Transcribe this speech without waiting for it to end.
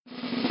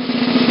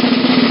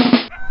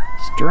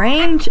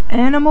Strange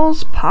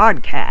Animals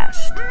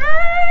Podcast.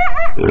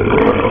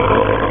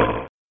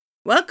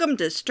 Welcome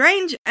to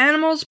Strange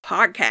Animals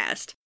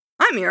Podcast.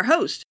 I'm your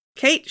host,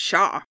 Kate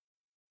Shaw.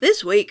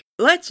 This week,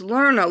 let's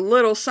learn a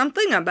little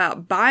something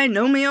about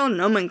binomial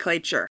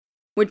nomenclature,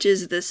 which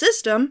is the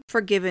system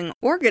for giving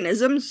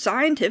organisms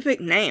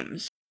scientific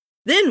names.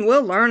 Then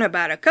we'll learn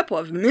about a couple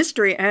of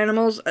mystery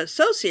animals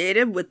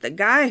associated with the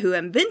guy who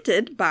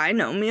invented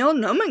binomial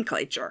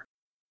nomenclature.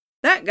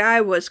 That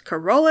guy was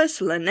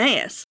Carolus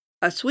Linnaeus,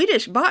 a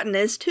Swedish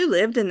botanist who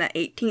lived in the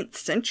 18th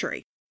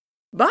century.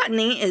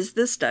 Botany is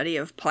the study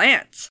of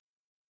plants.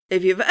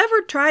 If you've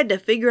ever tried to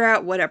figure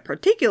out what a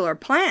particular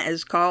plant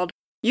is called,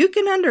 you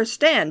can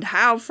understand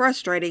how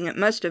frustrating it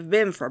must have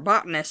been for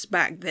botanists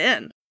back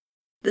then.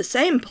 The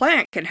same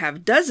plant can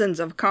have dozens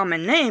of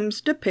common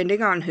names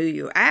depending on who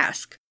you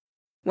ask.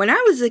 When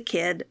I was a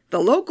kid, the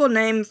local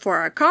name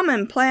for a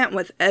common plant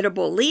with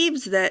edible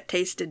leaves that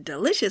tasted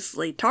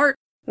deliciously tart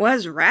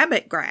was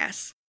rabbit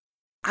grass.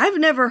 I've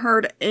never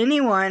heard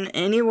anyone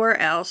anywhere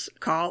else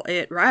call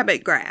it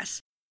rabbit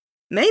grass.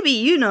 Maybe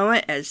you know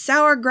it as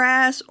sour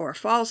grass or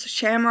false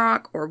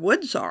shamrock or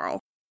wood sorrel.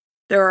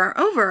 There are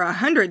over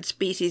 100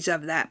 species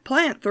of that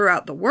plant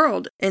throughout the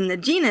world in the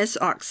genus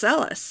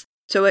Oxalis,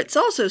 so it's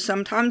also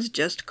sometimes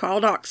just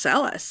called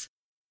Oxalis.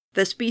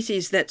 The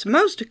species that's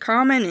most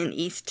common in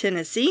East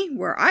Tennessee,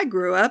 where I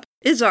grew up,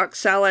 is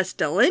Oxalis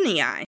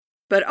dillonii,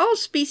 but all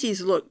species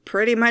look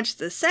pretty much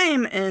the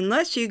same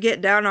unless you get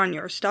down on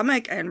your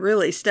stomach and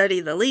really study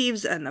the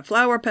leaves and the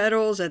flower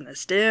petals and the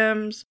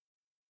stems.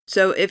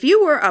 So if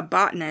you were a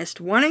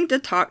botanist wanting to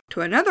talk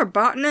to another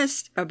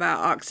botanist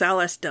about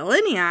Oxalis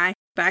dillonii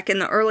back in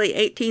the early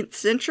 18th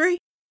century,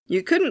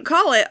 you couldn't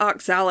call it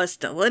Oxalis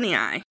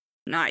dillonii.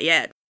 Not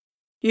yet.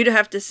 You'd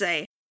have to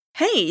say,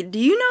 "Hey, do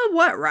you know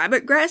what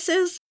rabbit grass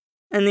is?"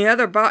 And the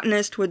other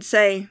botanist would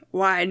say,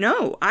 "Why,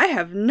 no, I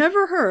have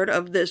never heard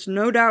of this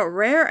no doubt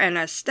rare and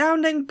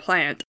astounding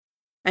plant."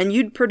 And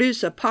you'd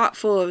produce a pot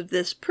full of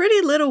this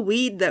pretty little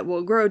weed that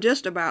will grow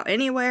just about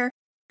anywhere,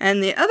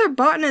 and the other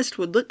botanist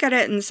would look at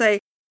it and say,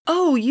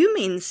 "Oh, you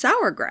mean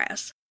sour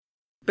grass."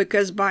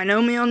 Because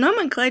binomial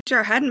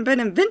nomenclature hadn't been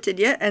invented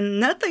yet and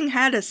nothing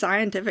had a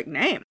scientific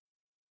name.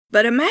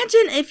 But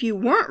imagine if you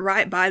weren't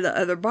right by the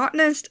other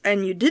botanist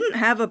and you didn't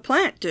have a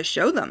plant to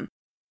show them.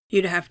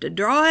 You'd have to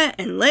draw it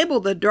and label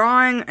the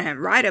drawing and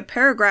write a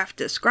paragraph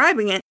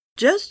describing it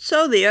just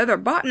so the other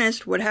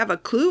botanist would have a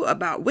clue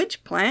about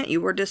which plant you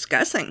were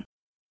discussing.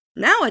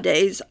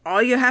 Nowadays, all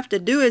you have to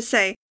do is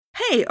say,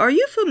 "Hey, are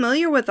you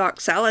familiar with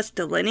Oxalis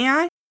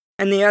dillonii?"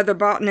 And the other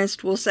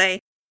botanist will say,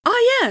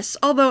 "Ah yes,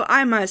 although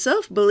I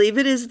myself believe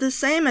it is the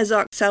same as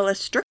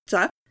Oxalis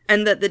stricta,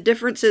 and that the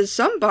differences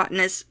some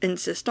botanists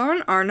insist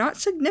on are not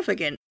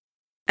significant."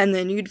 And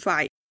then you'd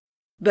fight.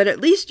 But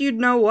at least you'd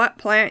know what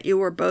plant you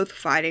were both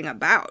fighting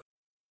about.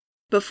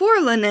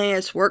 Before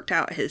Linnaeus worked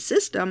out his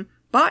system,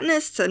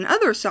 botanists and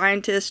other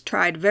scientists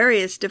tried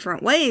various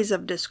different ways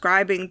of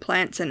describing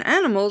plants and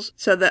animals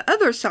so that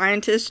other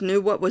scientists knew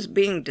what was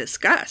being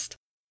discussed.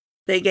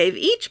 They gave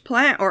each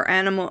plant or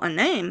animal a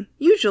name,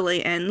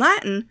 usually in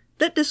Latin,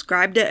 that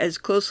described it as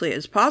closely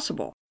as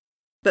possible.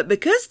 But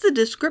because the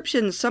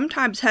descriptions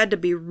sometimes had to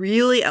be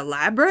really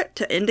elaborate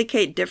to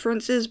indicate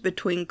differences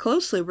between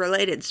closely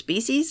related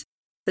species,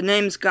 the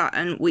names got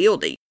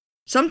unwieldy,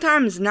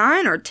 sometimes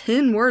 9 or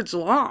 10 words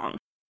long.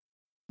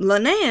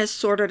 Linnaeus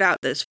sorted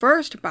out this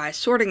first by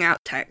sorting out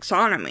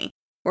taxonomy,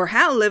 or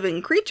how living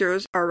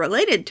creatures are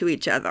related to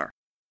each other.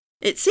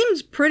 It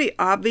seems pretty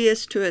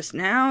obvious to us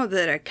now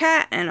that a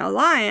cat and a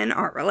lion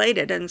are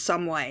related in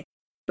some way,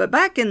 but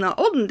back in the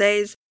olden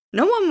days,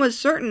 no one was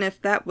certain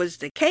if that was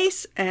the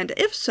case, and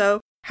if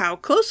so, how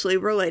closely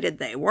related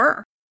they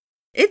were.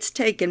 It's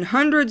taken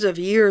hundreds of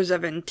years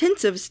of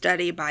intensive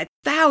study by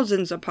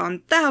thousands upon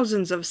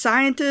thousands of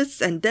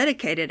scientists and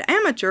dedicated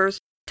amateurs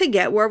to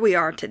get where we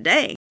are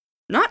today,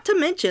 not to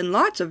mention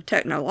lots of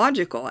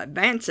technological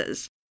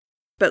advances.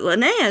 But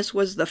Linnaeus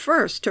was the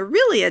first to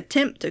really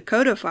attempt to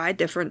codify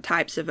different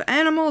types of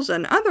animals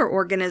and other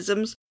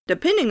organisms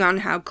depending on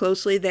how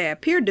closely they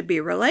appeared to be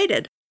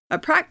related, a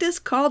practice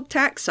called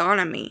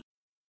taxonomy.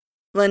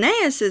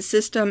 Linnaeus'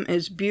 system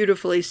is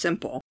beautifully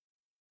simple.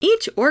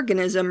 Each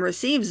organism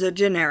receives a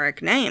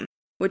generic name,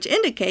 which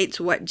indicates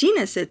what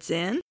genus it's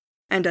in,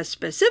 and a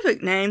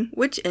specific name,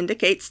 which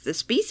indicates the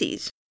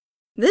species.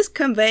 This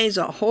conveys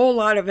a whole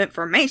lot of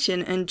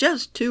information in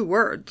just 2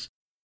 words.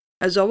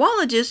 A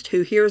zoologist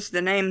who hears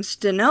the name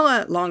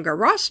Stenella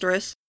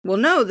longirostris will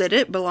know that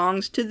it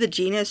belongs to the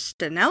genus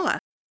Stenella,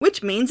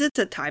 which means it's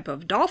a type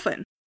of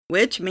dolphin,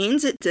 which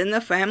means it's in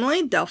the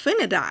family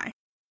Delphinidae.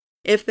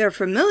 If they're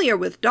familiar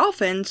with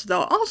dolphins,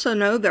 they'll also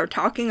know they're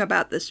talking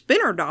about the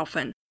spinner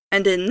dolphin,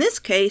 and in this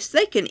case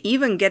they can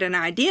even get an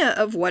idea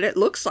of what it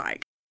looks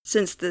like,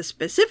 since the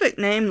specific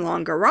name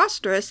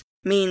longirostris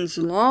means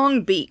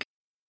long beak.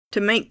 To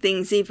make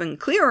things even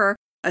clearer,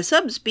 a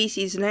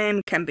subspecies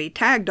name can be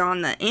tagged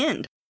on the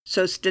end,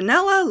 so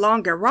Stenella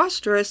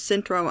longirostris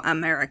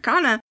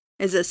centroamericana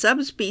is a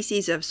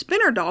subspecies of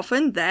spinner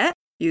dolphin that,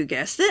 you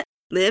guessed it,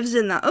 lives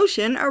in the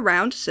ocean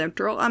around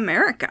Central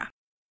America.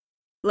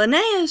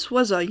 Linnaeus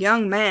was a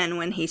young man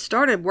when he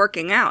started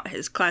working out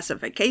his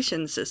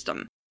classification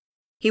system.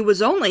 He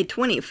was only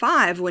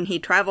 25 when he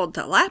traveled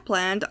to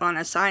Lapland on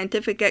a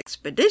scientific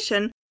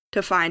expedition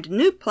to find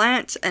new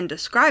plants and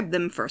describe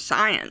them for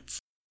science.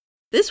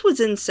 This was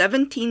in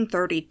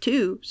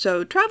 1732,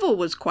 so travel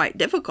was quite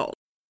difficult.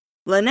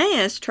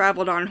 Linnaeus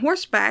traveled on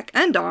horseback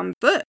and on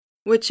foot,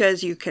 which,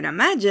 as you can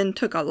imagine,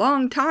 took a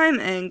long time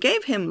and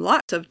gave him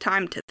lots of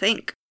time to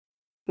think.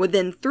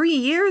 Within 3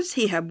 years,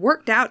 he had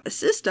worked out a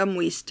system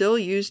we still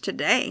use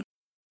today.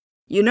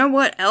 You know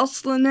what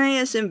else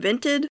Linnaeus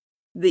invented?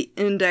 The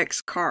index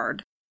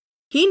card.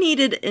 He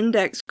needed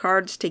index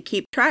cards to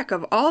keep track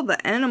of all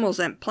the animals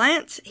and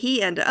plants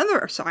he and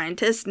other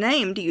scientists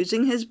named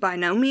using his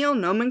binomial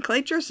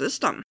nomenclature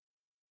system.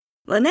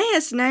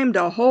 Linnaeus named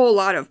a whole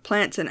lot of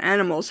plants and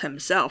animals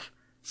himself,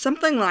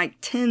 something like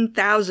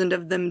 10,000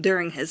 of them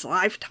during his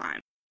lifetime,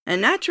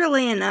 and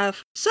naturally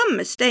enough, some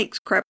mistakes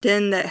crept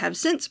in that have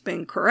since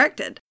been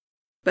corrected.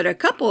 But a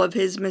couple of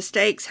his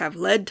mistakes have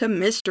led to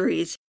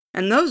mysteries,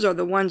 and those are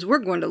the ones we're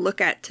going to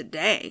look at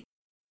today.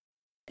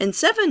 In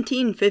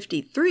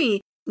 1753,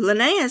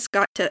 Linnaeus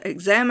got to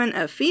examine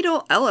a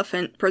fetal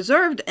elephant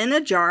preserved in a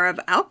jar of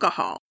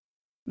alcohol.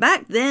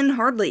 Back then,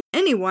 hardly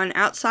anyone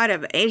outside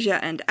of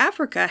Asia and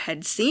Africa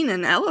had seen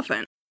an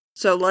elephant,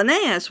 so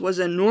Linnaeus was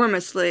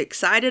enormously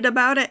excited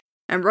about it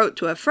and wrote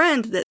to a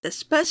friend that the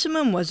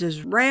specimen was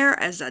as rare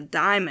as a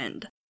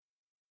diamond.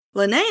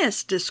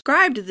 Linnaeus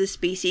described the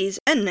species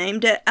and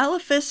named it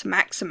Elephas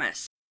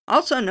maximus,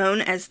 also known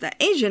as the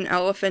Asian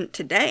elephant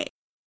today.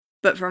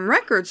 But from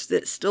records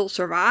that still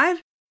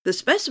survive, the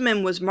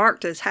specimen was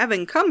marked as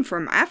having come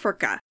from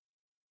Africa.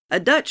 A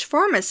Dutch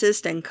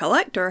pharmacist and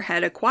collector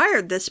had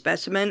acquired this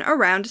specimen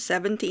around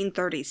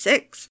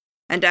 1736,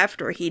 and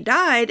after he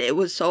died it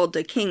was sold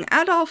to King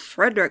Adolf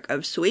Frederick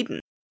of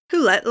Sweden,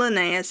 who let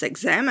Linnaeus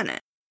examine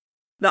it.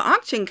 The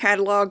auction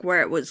catalog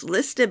where it was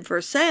listed for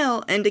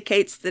sale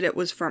indicates that it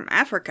was from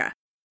Africa,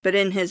 but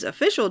in his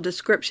official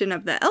description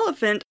of the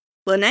elephant,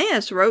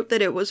 Linnaeus wrote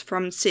that it was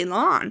from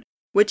Ceylon,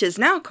 which is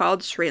now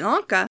called Sri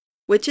Lanka,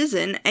 which is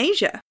in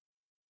Asia.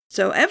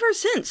 So ever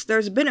since,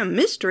 there's been a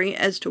mystery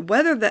as to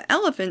whether the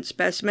elephant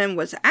specimen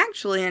was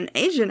actually an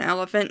Asian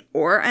elephant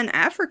or an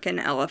African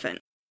elephant,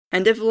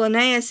 and if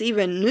Linnaeus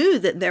even knew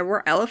that there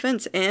were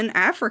elephants in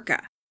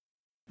Africa.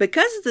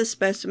 Because the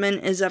specimen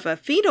is of a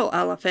fetal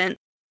elephant,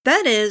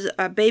 that is,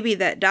 a baby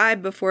that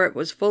died before it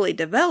was fully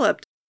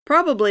developed,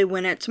 probably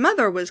when its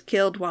mother was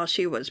killed while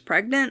she was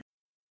pregnant,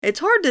 it's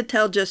hard to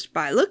tell just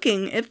by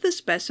looking if the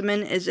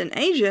specimen is an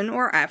Asian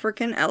or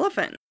African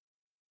elephant.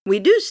 We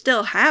do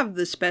still have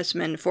the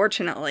specimen,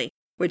 fortunately,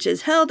 which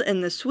is held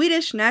in the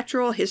Swedish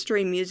Natural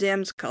History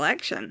Museum's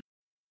collection.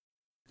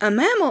 A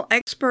mammal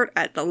expert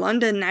at the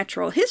London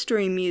Natural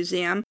History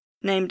Museum,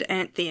 named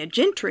Anthea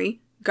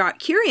Gentry, got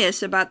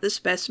curious about the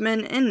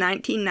specimen in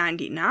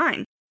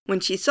 1999, when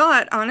she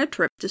saw it on a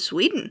trip to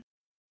Sweden.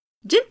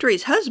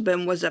 Gentry's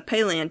husband was a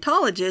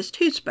paleontologist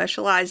who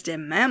specialized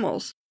in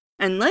mammals,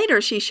 and later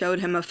she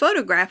showed him a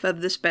photograph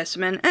of the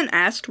specimen and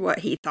asked what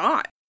he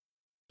thought.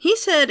 He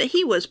said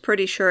he was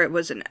pretty sure it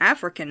was an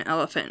African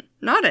elephant,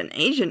 not an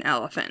Asian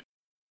elephant.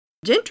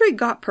 Gentry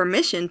got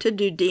permission to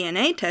do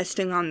DNA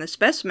testing on the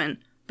specimen,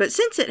 but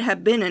since it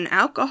had been in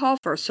alcohol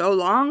for so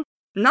long,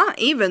 not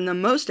even the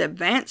most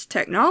advanced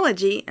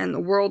technology and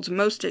the world's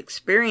most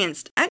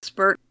experienced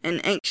expert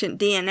in ancient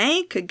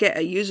DNA could get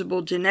a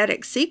usable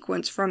genetic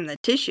sequence from the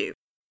tissue.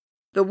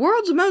 The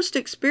world's most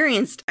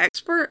experienced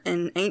expert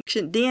in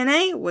ancient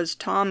DNA was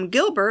Tom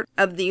Gilbert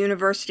of the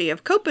University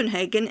of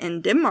Copenhagen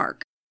in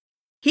Denmark.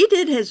 He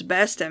did his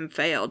best and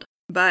failed,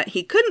 but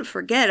he couldn't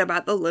forget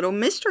about the little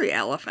mystery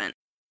elephant.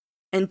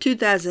 In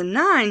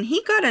 2009,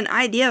 he got an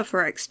idea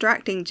for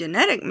extracting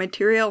genetic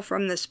material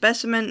from the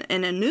specimen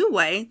in a new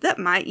way that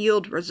might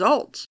yield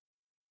results.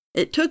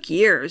 It took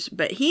years,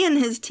 but he and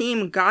his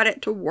team got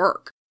it to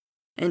work.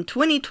 In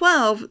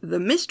 2012, the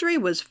mystery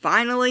was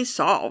finally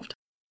solved.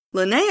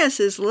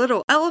 Linnaeus's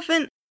little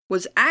elephant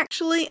was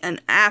actually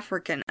an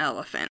African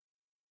elephant.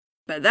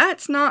 But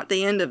that's not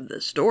the end of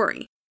the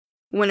story.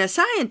 When a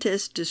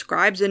scientist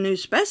describes a new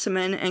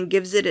specimen and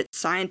gives it its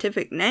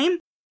scientific name,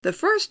 the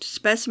first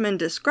specimen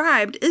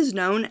described is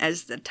known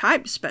as the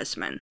type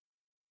specimen.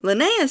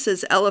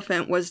 Linnaeus's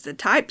elephant was the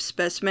type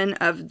specimen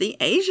of the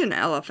Asian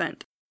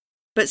elephant.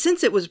 But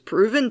since it was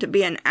proven to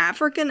be an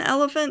African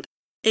elephant,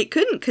 it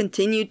couldn't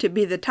continue to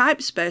be the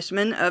type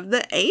specimen of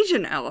the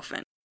Asian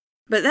elephant.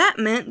 But that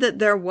meant that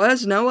there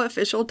was no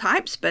official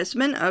type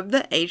specimen of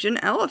the Asian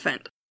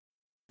elephant.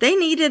 They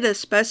needed a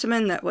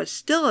specimen that was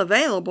still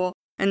available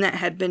and that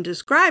had been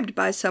described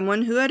by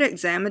someone who had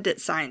examined it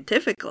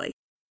scientifically.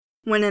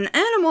 When an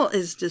animal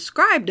is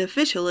described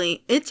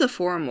officially, it's a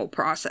formal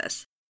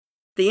process.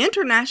 The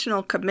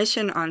International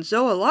Commission on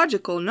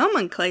Zoological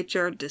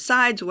Nomenclature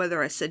decides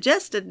whether a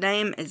suggested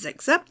name is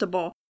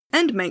acceptable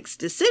and makes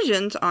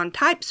decisions on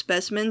type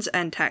specimens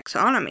and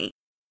taxonomy.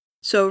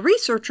 So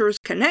researchers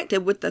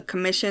connected with the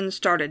commission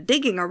started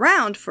digging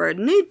around for a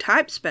new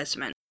type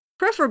specimen,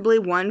 preferably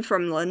one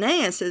from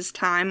Linnaeus's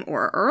time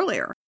or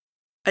earlier.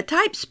 A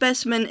type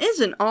specimen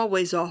isn't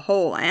always a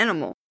whole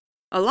animal.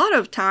 A lot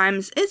of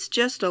times, it's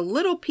just a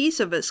little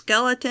piece of a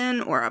skeleton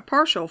or a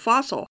partial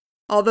fossil,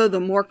 although the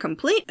more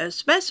complete a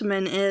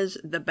specimen is,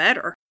 the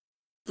better.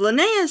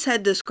 Linnaeus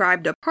had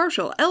described a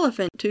partial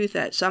elephant tooth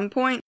at some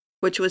point,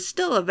 which was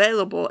still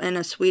available in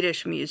a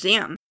Swedish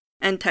museum,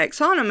 and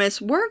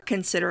taxonomists were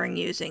considering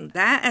using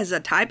that as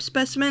a type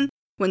specimen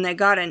when they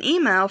got an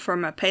email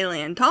from a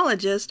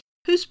paleontologist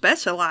who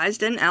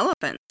specialized in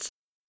elephants.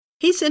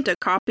 He sent a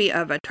copy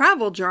of a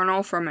travel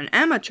journal from an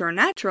amateur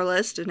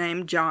naturalist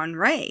named John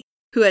Ray,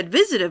 who had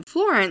visited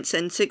Florence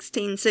in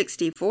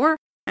 1664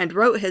 and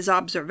wrote his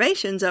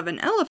observations of an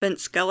elephant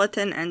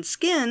skeleton and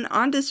skin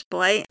on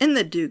display in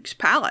the Duke's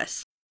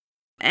palace.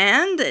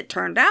 And it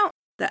turned out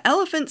the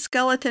elephant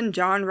skeleton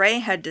John Ray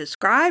had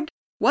described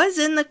was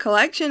in the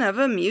collection of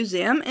a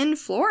museum in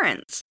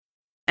Florence.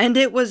 And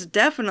it was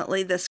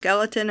definitely the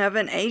skeleton of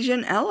an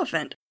Asian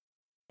elephant.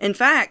 In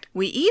fact,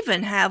 we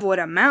even have what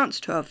amounts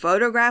to a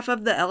photograph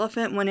of the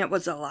elephant when it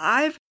was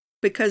alive,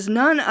 because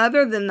none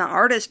other than the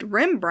artist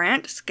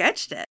Rembrandt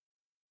sketched it.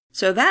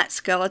 So that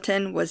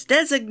skeleton was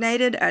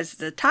designated as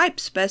the type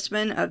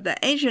specimen of the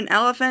Asian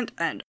elephant,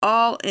 and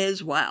all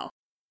is well.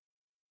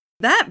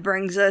 That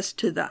brings us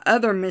to the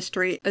other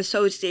mystery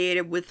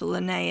associated with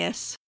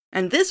Linnaeus,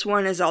 and this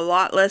one is a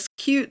lot less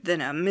cute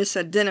than a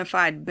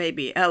misidentified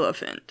baby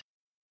elephant.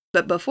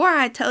 But before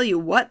I tell you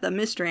what the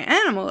mystery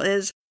animal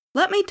is,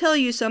 let me tell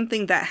you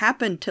something that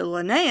happened to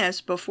Linnaeus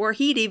before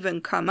he'd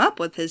even come up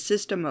with his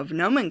system of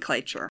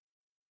nomenclature.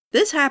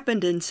 This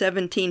happened in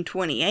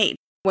 1728,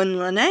 when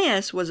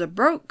Linnaeus was a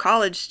broke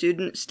college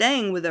student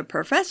staying with a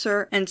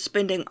professor and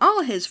spending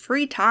all his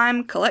free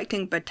time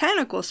collecting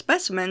botanical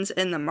specimens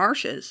in the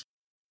marshes.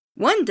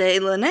 One day,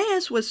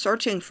 Linnaeus was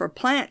searching for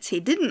plants he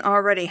didn't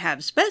already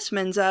have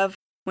specimens of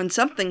when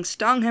something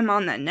stung him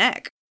on the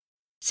neck.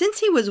 Since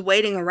he was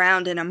wading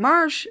around in a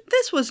marsh,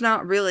 this was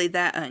not really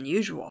that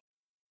unusual.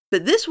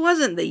 But this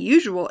wasn't the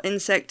usual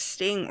insect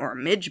sting or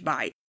midge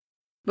bite.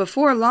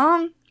 Before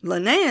long,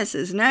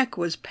 Linnaeus's neck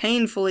was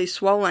painfully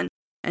swollen,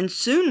 and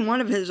soon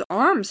one of his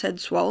arms had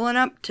swollen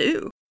up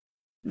too.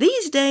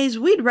 These days,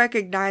 we'd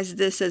recognize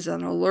this as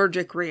an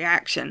allergic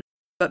reaction,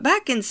 but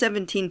back in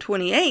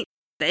 1728,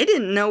 they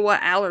didn't know what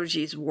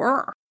allergies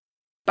were.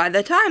 By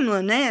the time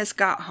Linnaeus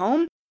got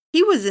home,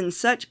 he was in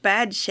such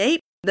bad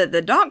shape that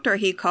the doctor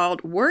he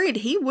called worried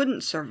he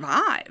wouldn't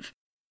survive.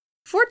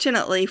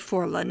 Fortunately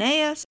for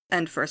Linnaeus,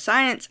 and for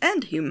science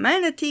and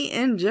humanity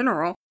in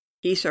general,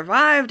 he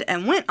survived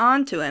and went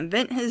on to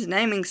invent his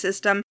naming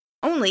system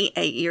only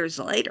 8 years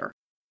later.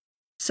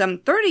 Some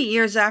 30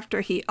 years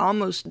after he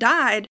almost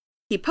died,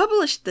 he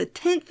published the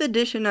 10th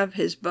edition of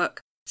his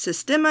book,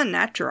 Systema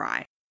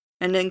Naturae,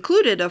 and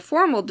included a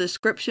formal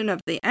description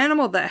of the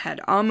animal that had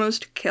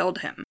almost killed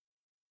him.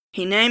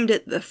 He named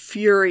it the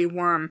fury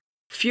worm,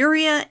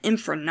 Furia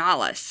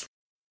infernalis.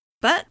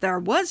 But there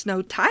was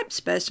no type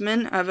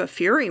specimen of a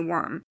fury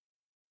worm.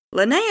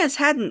 Linnaeus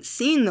hadn't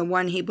seen the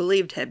one he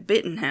believed had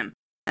bitten him,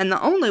 and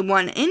the only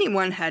one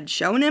anyone had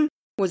shown him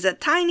was a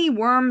tiny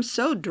worm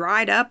so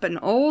dried up and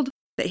old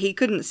that he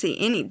couldn't see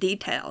any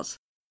details.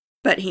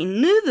 But he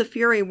knew the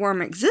fury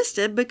worm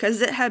existed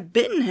because it had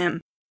bitten him,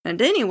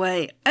 and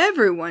anyway,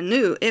 everyone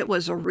knew it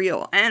was a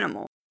real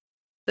animal.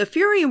 The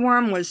fury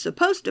worm was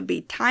supposed to be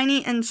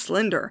tiny and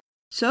slender,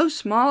 so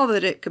small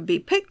that it could be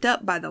picked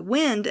up by the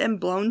wind and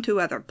blown to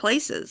other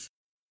places.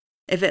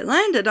 If it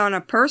landed on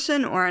a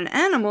person or an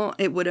animal,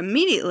 it would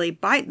immediately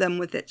bite them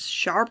with its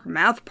sharp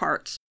mouth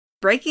parts,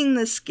 breaking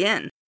the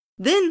skin,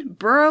 then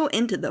burrow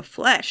into the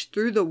flesh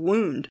through the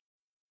wound.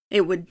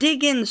 It would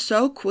dig in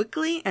so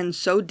quickly and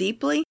so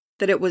deeply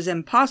that it was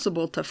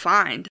impossible to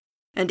find.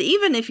 And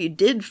even if you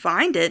did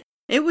find it,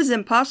 it was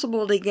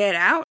impossible to get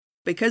out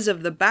because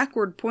of the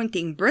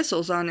backward-pointing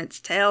bristles on its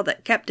tail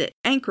that kept it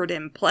anchored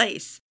in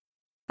place.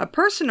 A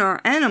person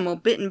or animal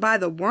bitten by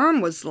the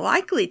worm was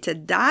likely to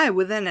die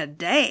within a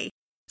day,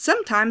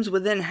 sometimes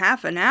within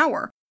half an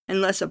hour,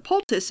 unless a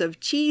poultice of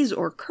cheese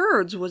or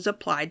curds was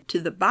applied to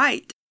the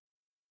bite.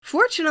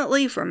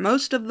 Fortunately for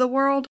most of the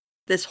world,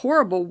 this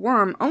horrible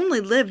worm only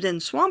lived in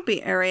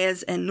swampy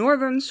areas in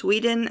northern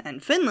Sweden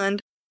and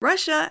Finland,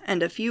 Russia,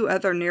 and a few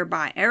other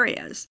nearby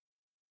areas.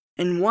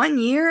 In 1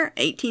 year,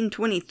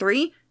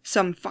 1823,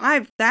 some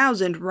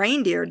 5,000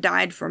 reindeer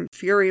died from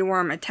fury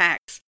worm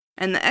attacks,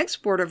 and the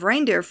export of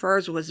reindeer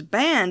furs was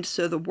banned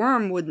so the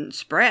worm wouldn't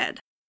spread.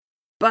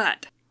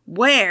 But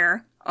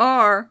where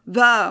are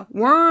the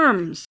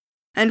worms?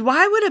 And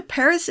why would a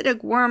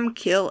parasitic worm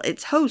kill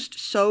its host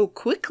so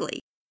quickly?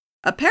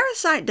 A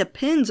parasite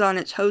depends on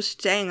its host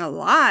staying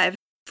alive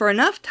for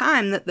enough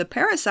time that the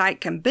parasite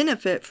can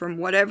benefit from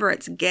whatever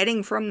it's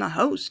getting from the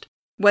host,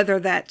 whether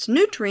that's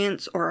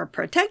nutrients or a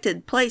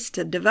protected place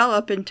to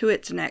develop into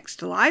its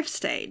next life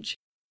stage.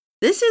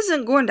 This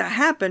isn't going to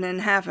happen in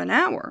half an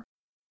hour.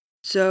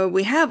 So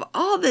we have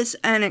all this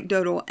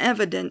anecdotal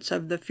evidence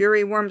of the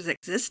fury worm's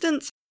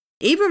existence,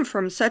 even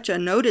from such a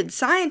noted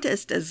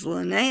scientist as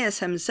Linnaeus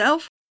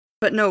himself,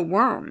 but no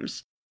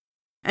worms.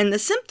 and the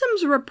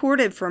symptoms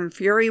reported from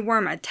fury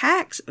worm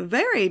attacks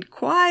varied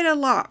quite a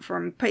lot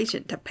from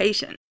patient to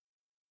patient.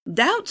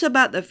 Doubts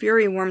about the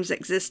fury worm's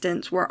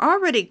existence were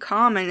already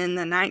common in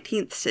the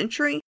 19th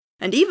century,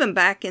 and even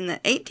back in the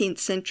 18th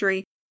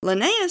century,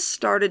 Linnaeus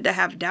started to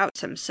have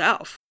doubts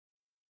himself.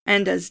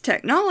 And as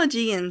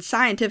technology and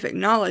scientific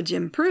knowledge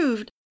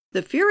improved,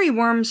 the fury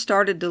worm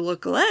started to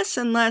look less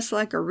and less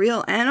like a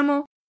real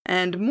animal,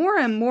 and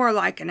more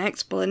like an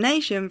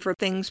explanation for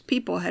things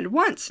people had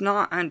once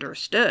not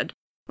understood,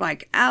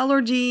 like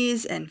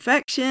allergies,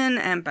 infection,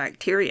 and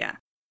bacteria.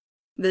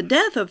 The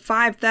death of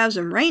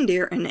 5,000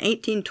 reindeer in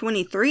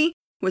 1823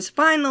 was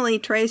finally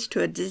traced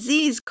to a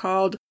disease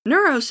called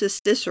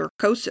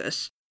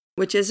neurocysticercosis,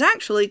 which is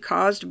actually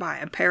caused by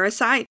a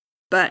parasite,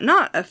 but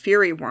not a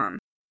fury worm.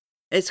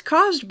 It's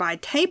caused by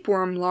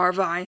tapeworm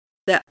larvae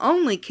that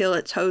only kill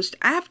its host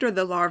after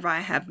the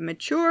larvae have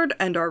matured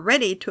and are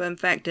ready to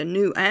infect a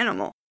new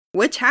animal,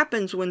 which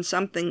happens when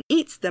something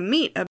eats the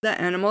meat of the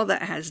animal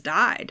that has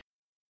died.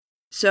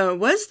 So,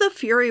 was the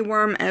fury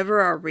worm ever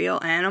a real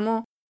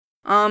animal?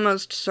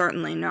 Almost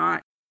certainly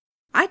not.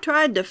 I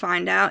tried to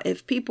find out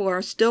if people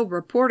are still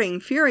reporting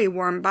fury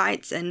worm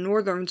bites in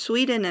northern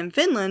Sweden and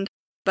Finland,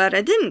 but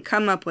I didn't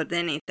come up with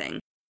anything.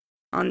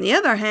 On the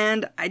other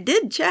hand, I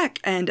did check,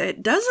 and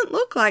it doesn't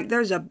look like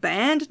there's a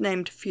band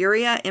named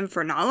Furia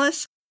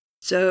Infernalis,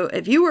 so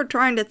if you were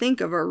trying to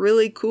think of a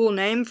really cool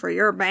name for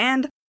your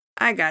band,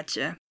 I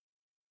gotcha.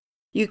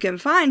 You can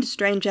find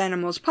Strange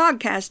Animals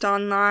Podcast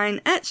online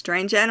at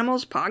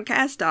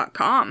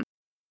strangeanimalspodcast.com.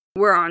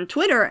 We're on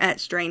Twitter at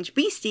Strange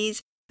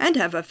Beasties and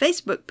have a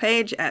Facebook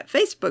page at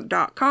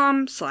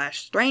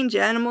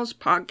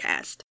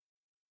facebook.com/strangeanimalspodcast.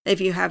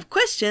 If you have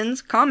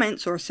questions,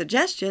 comments, or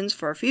suggestions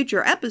for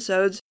future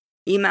episodes,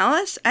 email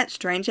us at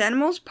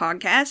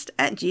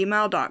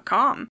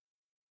strangeanimalspodcast@gmail.com.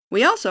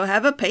 We also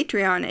have a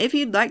Patreon if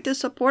you'd like to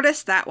support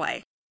us that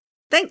way.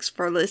 Thanks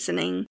for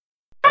listening.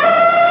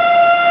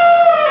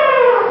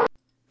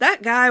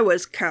 That guy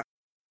was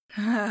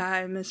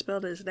I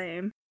misspelled his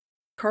name.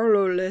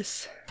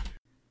 Carolus.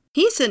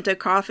 He sent a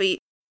coffee.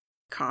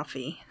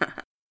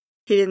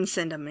 He didn't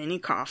send him any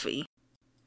coffee.